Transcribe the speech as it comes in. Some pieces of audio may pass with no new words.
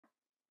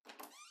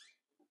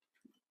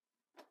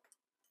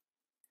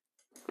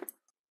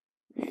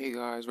Hey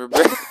guys, we're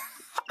back.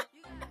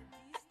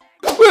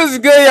 What's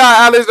good,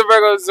 y'all?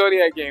 AlexTheVirgo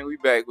Zodiac Gang. We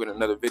back with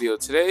another video.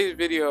 Today's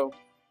video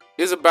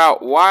is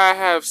about why I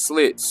have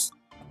slits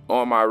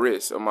on my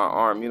wrist, on my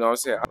arm. You know what I'm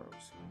saying?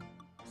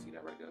 See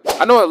that right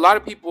there? I know a lot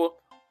of people,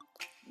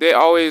 they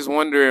always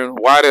wondering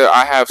why do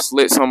I have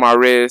slits on my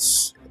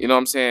wrist? You know what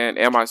I'm saying?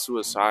 Am I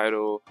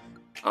suicidal?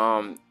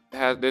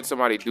 Did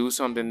somebody do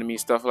something to me?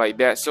 Stuff like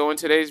that. So in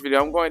today's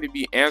video, I'm going to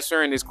be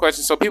answering this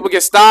question so people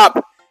can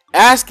stop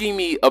asking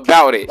me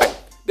about it.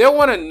 They'll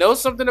want to know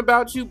something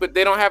about you, but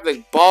they don't have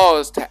the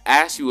balls to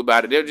ask you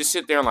about it. They'll just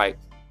sit there and like.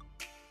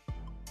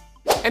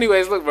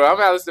 Anyways, look, bro, I'm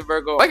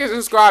AlexTheVirgo. Like and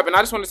subscribe, and I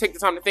just want to take the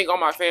time to thank all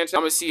my fans.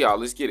 I'm gonna see y'all.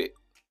 Let's get it.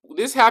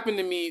 This happened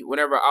to me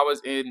whenever I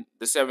was in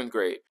the 7th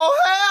grade.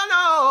 Oh hell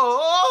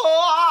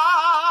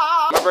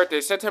no! My birthday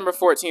is September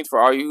 14th for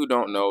all you who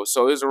don't know.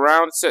 So it was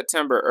around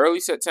September, early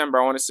September.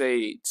 I want to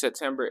say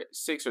September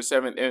 6th or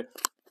 7th. And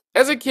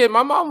as a kid,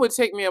 my mom would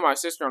take me and my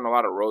sister on a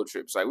lot of road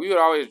trips. Like, we would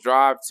always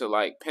drive to,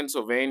 like,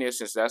 Pennsylvania,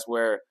 since that's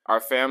where our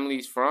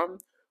family's from.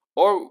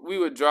 Or we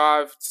would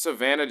drive to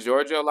Savannah,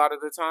 Georgia a lot of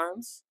the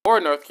times.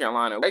 Or North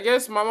Carolina. I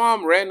guess my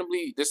mom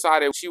randomly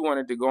decided she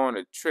wanted to go on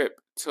a trip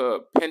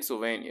to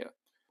Pennsylvania.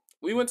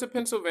 We went to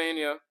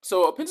Pennsylvania.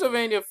 So,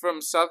 Pennsylvania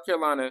from South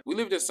Carolina, we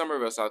lived in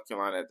Somerville, South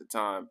Carolina at the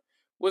time,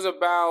 was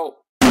about,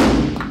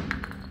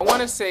 I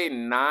want to say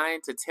 9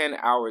 to 10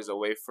 hours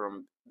away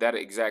from that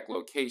exact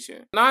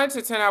location. 9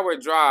 to 10 hour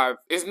drive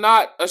is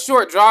not a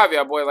short drive,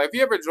 y'all boy. Like, if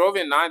you ever drove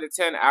in 9 to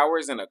 10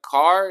 hours in a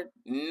car,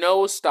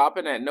 no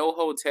stopping at no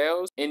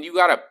hotels, and you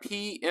gotta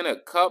pee in a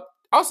cup.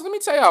 Also, let me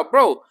tell y'all,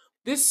 bro,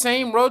 this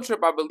same road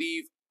trip, I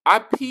believe, I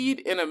peed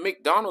in a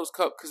McDonald's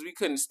cup because we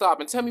couldn't stop.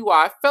 And tell me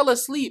why. I fell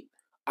asleep.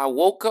 I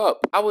woke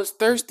up. I was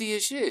thirsty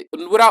as shit.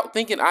 Without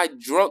thinking, I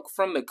drunk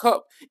from the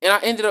cup. And I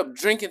ended up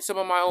drinking some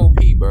of my own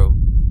pee, bro.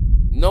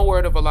 No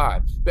word of a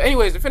lie. But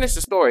anyways, to finish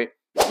the story,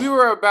 we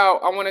were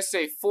about, I want to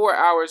say, 4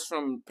 hours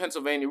from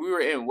Pennsylvania. We were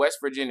in West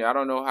Virginia. I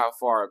don't know how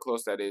far or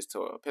close that is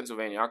to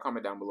Pennsylvania. I'll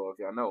comment down below if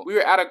y'all know. We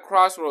were at a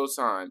crossroads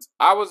signs.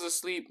 I was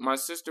asleep. My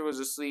sister was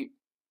asleep.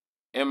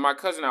 And my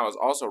cousin that was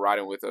also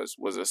riding with us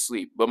was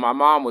asleep. But my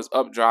mom was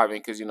up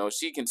driving because, you know,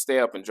 she can stay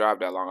up and drive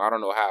that long. I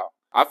don't know how.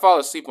 I fall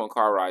asleep on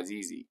car rides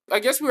easy. I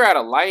guess we were at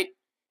a light,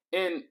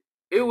 and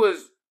it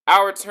was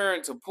our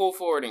turn to pull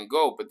forward and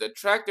go. But the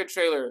tractor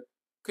trailer,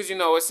 because, you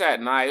know, it's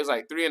at night. It was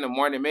like 3 in the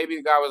morning. Maybe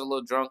the guy was a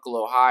little drunk, a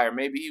little high, or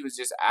maybe he was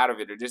just out of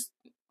it, or just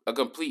a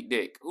complete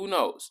dick. Who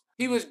knows?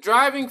 He was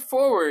driving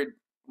forward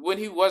when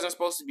he wasn't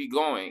supposed to be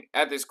going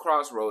at this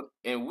crossroad,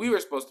 and we were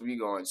supposed to be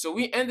going. So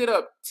we ended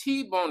up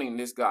T-boning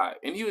this guy,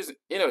 and he was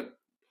in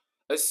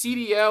a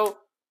CDL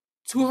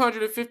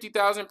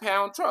 250,000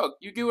 pound truck.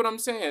 You get what I'm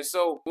saying?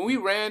 So when we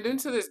ran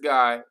into this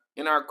guy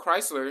in our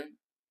Chrysler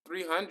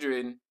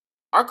 300,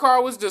 our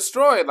car was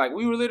destroyed. Like,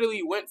 we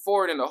literally went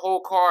forward in the whole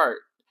car.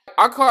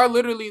 Our car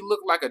literally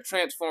looked like a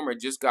transformer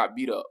just got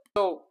beat up.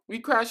 So we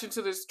crash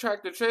into this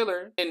tractor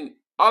trailer, and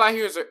all I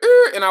hear is a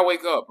and I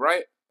wake up,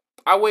 right?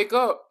 I wake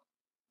up,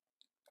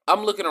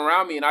 I'm looking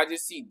around me, and I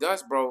just see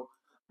dust, bro.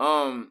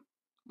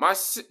 My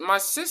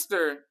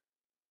sister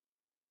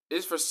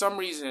is for some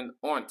reason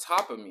on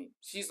top of me.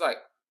 She's like,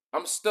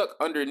 I'm stuck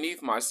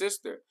underneath my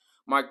sister.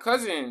 My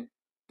cousin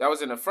that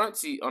was in the front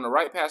seat on the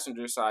right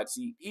passenger side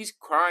seat, he's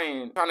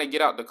crying, trying to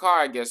get out the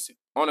car, I guess,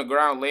 on the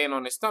ground, laying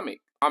on his stomach.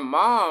 My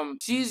mom,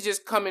 she's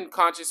just coming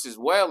conscious as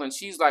well, and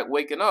she's like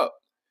waking up.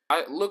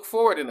 I look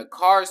forward, and the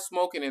car's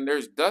smoking, and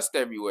there's dust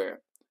everywhere.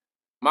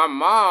 My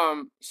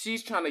mom,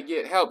 she's trying to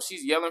get help.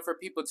 She's yelling for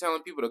people,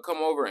 telling people to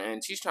come over,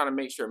 and she's trying to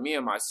make sure me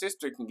and my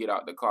sister can get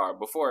out the car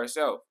before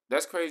herself.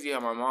 That's crazy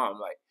how my mom,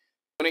 like,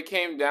 when it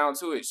came down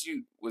to it,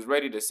 she was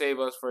ready to save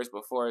us first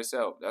before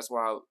herself. That's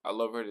why I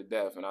love her to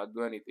death, and I'd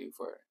do anything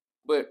for her.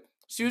 But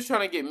she was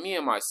trying to get me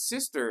and my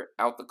sister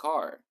out the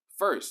car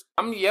first.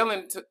 I'm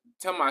yelling to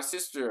tell my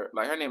sister,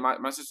 like, her name,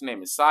 my sister's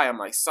name is Saya. I'm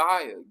like,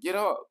 Saya, get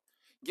up,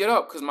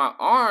 because my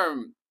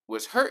arm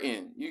was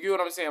hurting. You get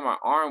what I'm saying? My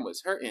arm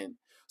was hurting.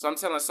 So I'm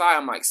telling Saya,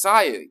 I'm like,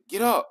 Saya,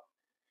 get up,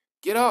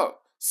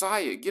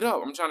 Saya, get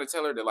up. I'm trying to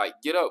tell her to, like,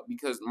 get up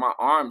because my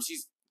arm,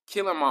 she's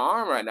killing my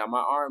arm right now.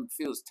 My arm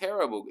feels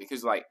terrible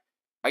because, like,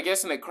 I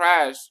guess in the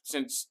crash,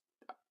 since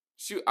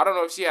I don't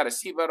know if she had a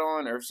seatbelt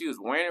on or if she was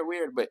wearing it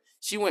weird, but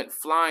she went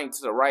flying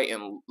to the right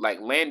and, like,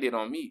 landed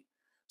on me.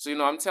 So, you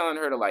know, I'm telling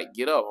her to, like,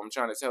 get up. I'm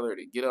trying to tell her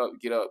to get up,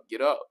 get up,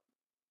 get up.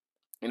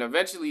 And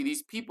eventually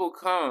these people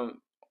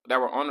come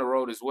that were on the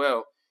road as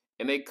well,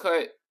 and they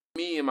cut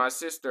me and my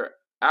sister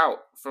out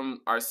from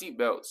our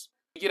seatbelts.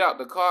 We get out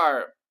the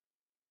car.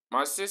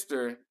 My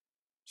sister,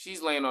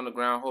 she's laying on the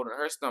ground holding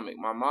her stomach.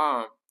 My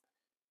mom,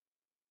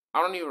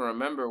 I don't even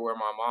remember where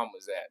my mom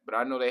was at, but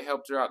I know they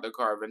helped her out the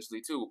car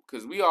eventually too,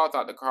 because we all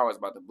thought the car was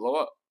about to blow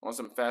up on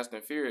some Fast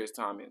and Furious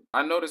timing.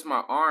 I noticed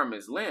my arm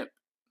is limp,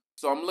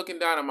 so I'm looking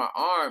down at my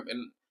arm,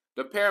 and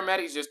the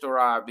paramedics just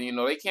arrived, and, you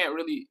know,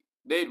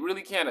 they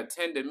really can't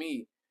attend to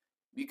me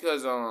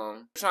because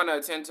they're trying to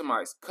attend to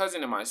my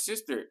cousin and my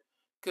sister,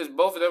 because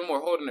both of them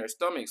were holding their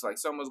stomachs like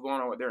something was going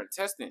on with their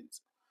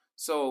intestines.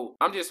 So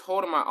I'm just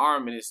holding my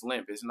arm and it's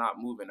limp. It's not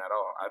moving at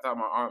all. I thought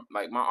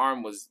my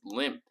arm was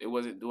limp. It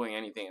wasn't doing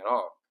anything at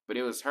all. But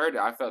it was hurting.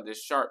 I felt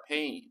this sharp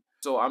pain.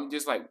 So I'm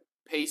just like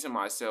pacing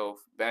myself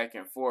back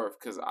and forth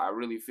because I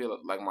really feel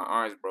like my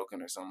arm's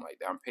broken or something like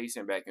that. I'm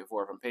pacing back and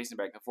forth. I'm pacing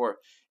back and forth.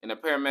 And the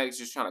paramedics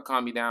just trying to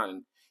calm me down.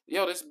 And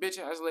yo, this bitch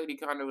ass lady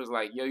kind of was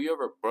like, yo, you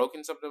ever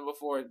broken something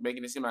before?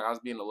 Making it seem like I was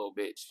being a little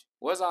bitch.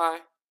 Was I?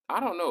 I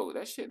don't know.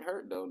 That shit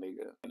hurt though,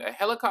 nigga. And a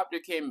helicopter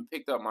came and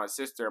picked up my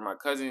sister and my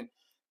cousin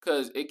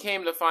because it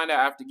came to find out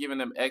after giving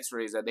them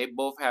x-rays that they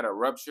both had a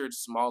ruptured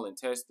small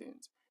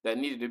intestines that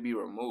needed to be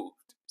removed.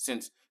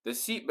 Since the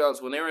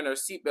seatbelts, when they were in their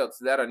seatbelts,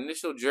 that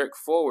initial jerk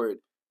forward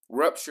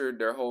ruptured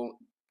their whole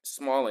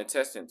small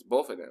intestines,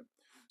 both of them.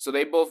 So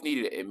they both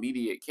needed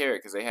immediate care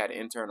because they had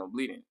internal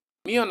bleeding.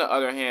 Me, on the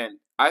other hand,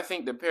 I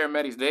think the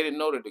paramedics, they didn't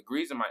know the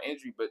degrees of my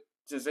injury, but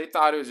since they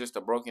thought it was just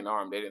a broken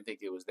arm, they didn't think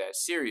it was that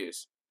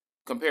serious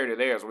compared to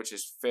theirs, which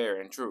is fair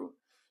and true.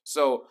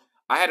 So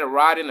I had to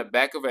ride in the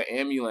back of an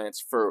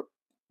ambulance for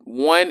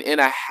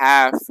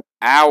 1.5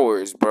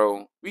 hours,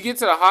 bro. We get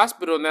to the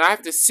hospital and then I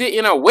have to sit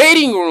in a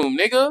waiting room,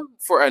 nigga,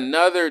 for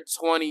another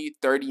 20,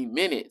 30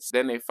 minutes.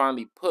 Then they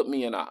finally put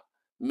me in a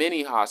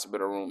mini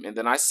hospital room. And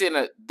then I sit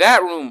in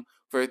that room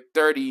for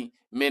 30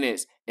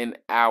 minutes, an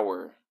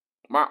hour.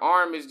 My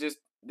arm is just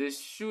this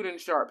shooting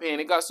sharp pain.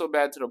 It got so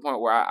bad to the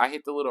point where I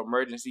hit the little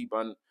emergency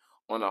button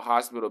on the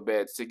hospital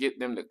beds to get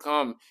them to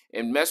come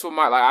and mess with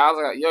my, like, I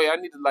was like, yo, I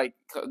need to, like,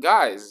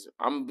 guys,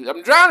 I'm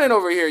drowning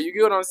over here. You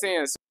get what I'm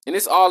saying? And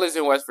this all is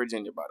in West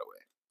Virginia, by the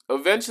way.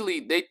 Eventually,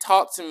 they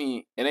talk to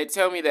me and they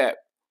tell me that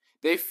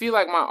they feel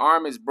like my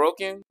arm is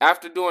broken.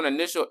 After doing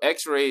initial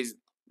x-rays,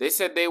 they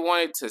said they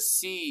wanted to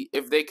see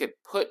if they could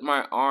put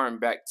my arm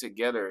back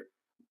together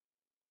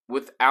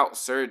without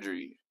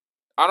surgery.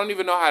 I don't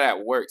even know how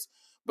that works.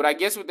 But I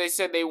guess what they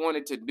said they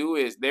wanted to do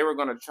is they were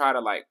going to try to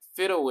like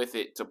fiddle with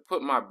it to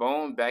put my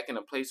bone back in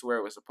a place where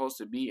it was supposed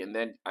to be. And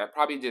then I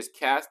probably just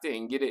cast it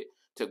and get it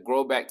to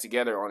grow back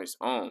together on its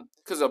own.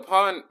 Because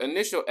upon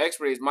initial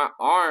x-rays, my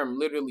arm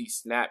literally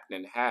snapped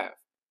in half.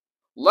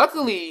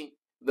 Luckily,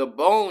 the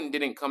bone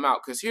didn't come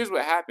out because here's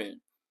what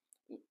happened.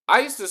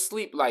 I used to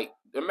sleep like,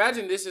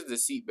 imagine this is the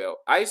seatbelt.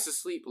 I used to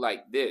sleep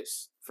like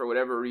this for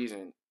whatever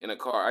reason in a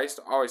car. I used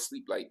to always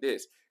sleep like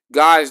this.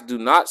 Guys do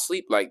not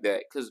sleep like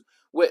that because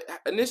what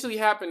initially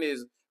happened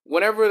is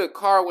whenever the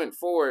car went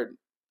forward,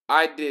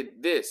 I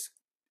did this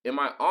in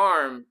my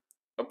arm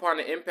upon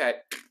the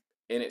impact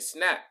and it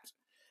snapped.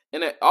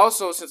 And it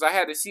also, since I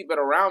had the seatbelt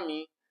around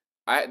me,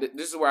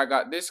 this is where I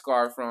got this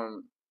scar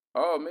from.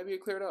 Oh, maybe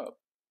it cleared up.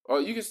 Oh,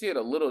 you can see it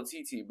a little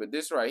TT, but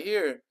this right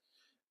here,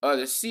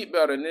 the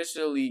seatbelt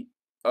initially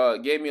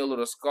gave me a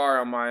little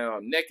scar on my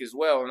neck as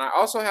well, and I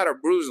also had a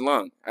bruised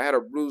lung. I had a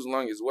bruised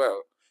lung as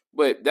well,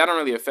 but that don't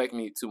really affect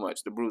me too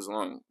much, the bruised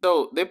lung.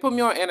 So they put me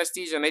on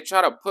anesthesia, and they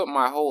try to put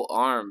my whole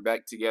arm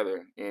back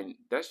together, and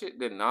that shit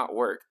did not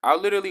work. I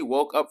literally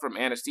woke up from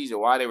anesthesia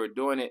while they were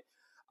doing it.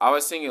 I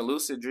was singing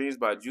Lucid Dreams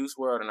by Juice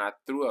WRLD, and I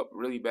threw up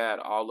really bad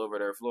all over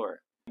their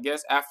floor. I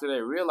guess after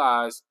they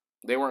realized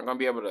they weren't going to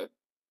be able to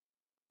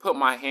put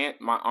my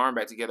arm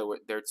back together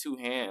with their two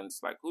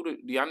hands. Like, who do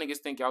y'all niggas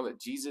think y'all are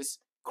Jesus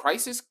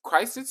crisis?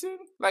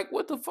 Like,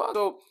 what the fuck?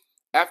 So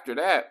after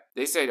that,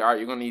 they said, all right,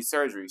 you're gonna need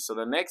surgery. So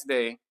the next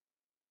day,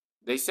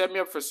 they set me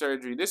up for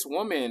surgery. This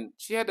woman,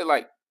 she had to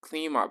like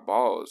clean my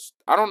balls.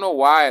 I don't know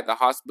why at the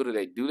hospital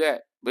they do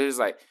that, but it's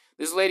like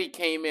this lady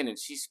came in and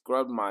she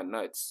scrubbed my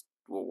nuts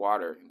with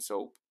water and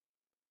soap.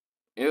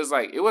 It was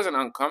like, it wasn't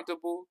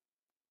uncomfortable,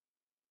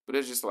 but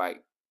it's just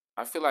like,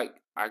 I feel like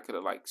I could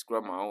have like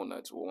scrubbed my own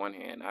nuts with one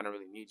hand. I don't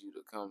really need you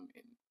to come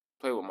and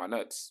play with my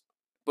nuts.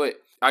 But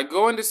I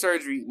go into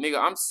surgery, nigga,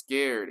 I'm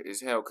scared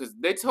as hell. Cause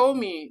they told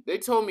me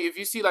if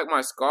you see like my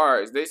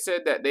scars, they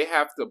said that they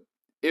have to,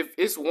 if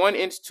it's 1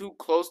 inch too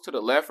close to the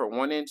left or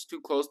 1 inch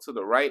too close to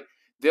the right,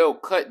 they'll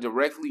cut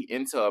directly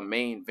into a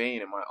main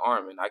vein in my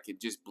arm and I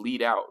could just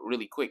bleed out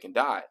really quick and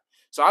die.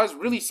 So I was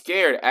really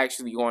scared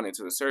actually going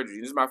into the surgery.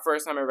 This is my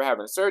first time ever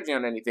having surgery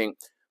on anything.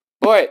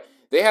 But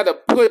they had to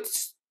put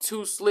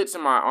 2 slits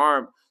in my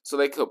arm so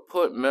they could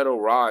put metal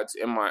rods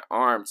in my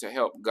arm to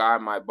help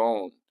guide my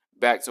bone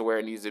back to where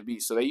it needs to be.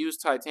 So they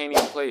used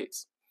titanium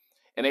plates.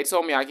 And they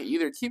told me I could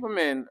either keep them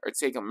in or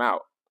take them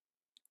out.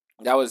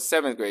 That was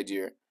 7th grade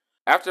year.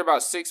 After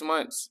about 6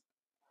 months,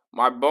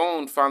 my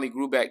bone finally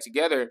grew back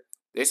together.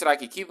 They said I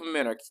could keep them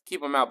in or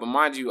keep them out. But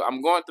mind you,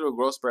 I'm going through a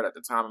growth spurt at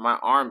the time and my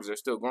arms are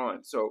still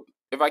growing. So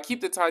if I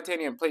keep the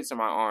titanium plates in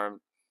my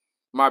arm,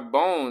 my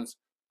bones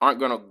aren't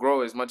going to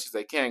grow as much as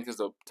they can because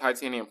the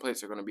titanium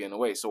plates are going to be in the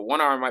way. So one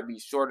arm might be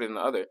shorter than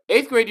the other.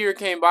 8th grade year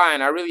came by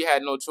and I really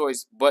had no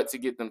choice but to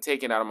get them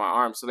taken out of my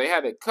arm. So they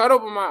had to cut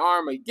open my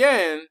arm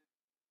again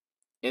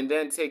and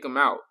then take them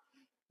out.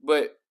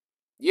 But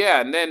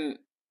yeah, and then,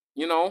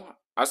 you know,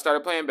 I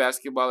started playing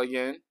basketball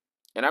again.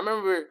 And I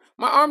remember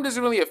my arm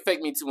doesn't really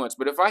affect me too much.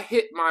 But if I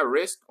hit my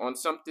wrist on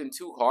something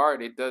too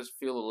hard, it does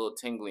feel a little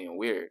tingly and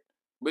weird.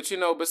 But, you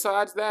know,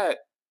 besides that,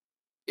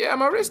 yeah,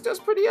 my wrist does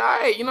pretty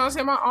alright. You know what I'm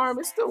saying? My arm,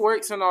 it still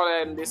works and all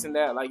that and this and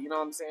that. Like, you know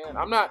what I'm saying?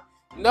 I'm not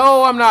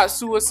No, I'm not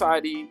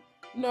suicidal.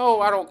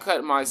 No, I don't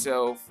cut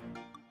myself.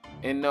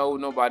 And no,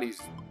 nobody's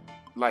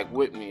like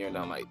with me or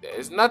nothing like that.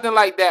 It's nothing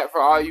like that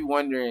for all you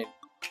wondering.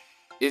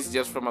 It's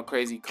just from a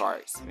crazy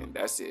cars, and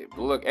that's it.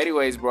 But look,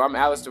 anyways, bro, I'm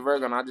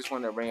AlexTheVirgo, and I just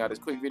wanted to bring out this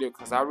quick video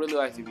because I really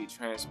like to be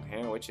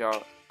transparent with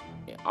y'all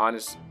and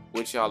honest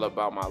with y'all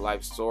about my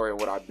life story and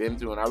what I've been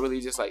through, and I really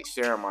just like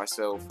sharing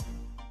myself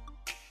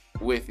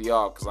with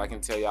y'all because I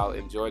can tell y'all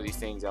enjoy these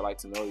things. I like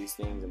to know these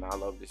things, and I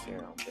love to share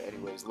them. But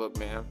anyways, look,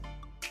 man,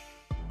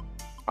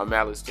 I'm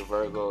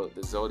AlexTheVirgo,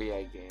 the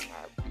Zodiac Gang.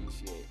 I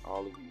appreciate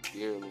all of you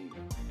dearly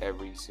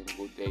every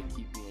single day.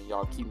 Keep being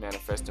y'all, keep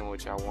manifesting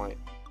what y'all want.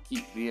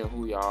 Keep being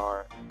who y'all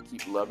are,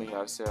 keep loving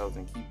yourselves,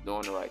 and keep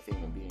doing the right thing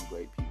and being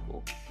great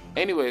people.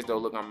 Anyways, though,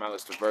 look, I'm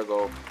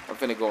AlexTheVirgo. I'm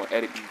finna go and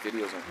edit these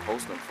videos and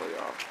post them for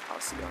y'all. I'll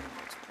see y'all in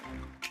the next one.